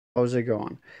How's it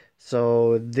going?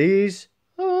 So these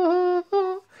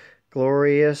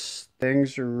glorious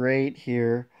things right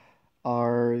here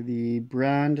are the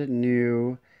brand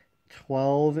new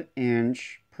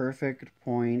 12-inch perfect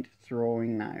point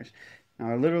throwing knives.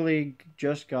 Now I literally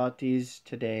just got these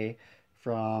today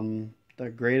from the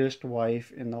greatest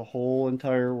wife in the whole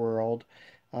entire world.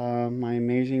 My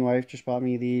amazing wife just bought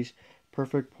me these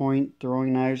perfect point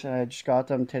throwing knives. I just got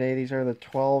them today. These are the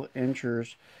 12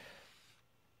 inchers.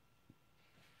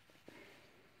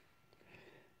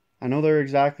 I know they're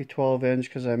exactly 12 inch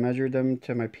because I measured them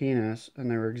to my penis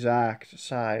and they were exact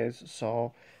size.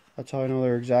 So that's how I know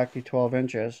they're exactly 12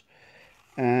 inches.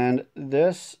 And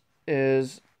this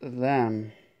is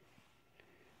them.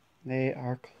 They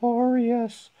are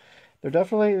glorious. They're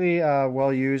definitely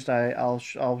well used. I'll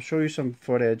show you some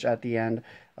footage at the end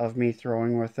of me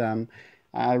throwing with them.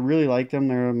 I really like them.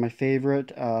 They're my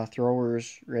favorite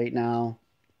throwers right now.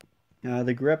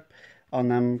 The grip on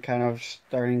them kind of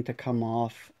starting to come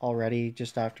off already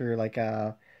just after like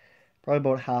probably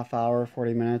about half hour,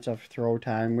 40 minutes of throw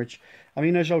time, which I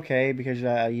mean is okay because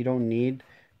you don't need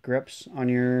grips on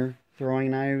your throwing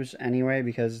knives anyway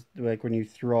because like when you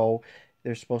throw,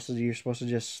 you're supposed to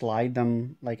just slide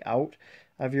them like out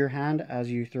of your hand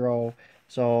as you throw.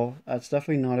 So that's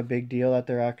definitely not a big deal that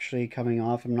they're actually coming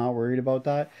off. I'm not worried about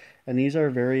that. And these are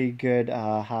very good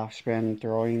half spin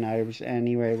throwing knives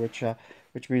anyway,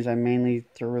 which means I mainly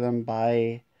throw them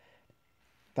by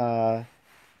the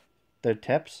the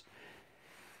tips.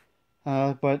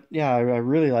 But yeah, I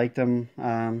really like them.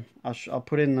 I'll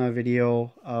put in the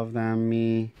video of them.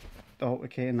 Me, oh,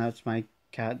 okay, and that's my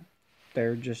cat.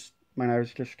 There, just when I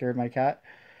was just scared my cat.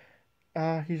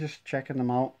 He's just checking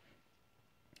them out.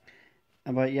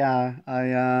 But yeah,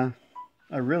 I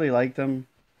really like them.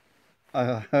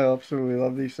 I absolutely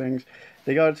love these things.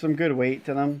 They got some good weight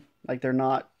to them. Like they're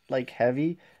not like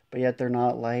heavy, but yet they're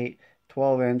not light.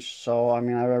 12 inch. So I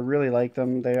mean, I really like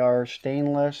them. They are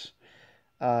stainless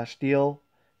steel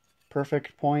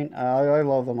perfect point. I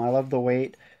love them. I love the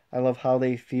weight. I love how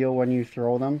they feel when you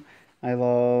throw them. I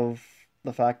love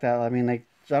the fact that, I mean, like,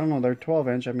 I don't know, they're 12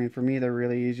 inch. I mean, for me, they're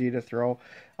really easy to throw.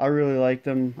 I really like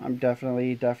them. I'm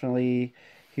definitely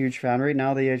huge fan. Right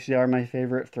now, they actually are my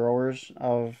favorite throwers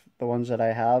of the ones that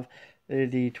I have. They're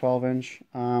the 12 inch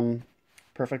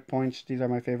perfect points. These are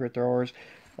my favorite throwers.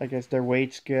 I guess their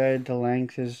weight's good. The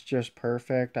length is just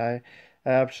perfect. I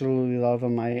absolutely love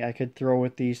them. I could throw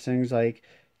with these things like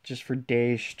just for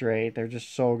days straight. They're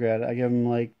just so good. I give them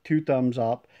like 2 thumbs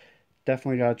up.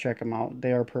 Definitely gotta check them out.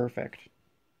 They are perfect.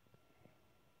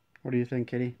 What do you think,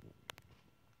 Kitty?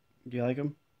 Do you like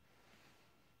them?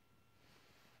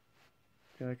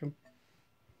 Do you like them?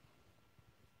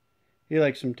 He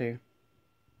likes them too.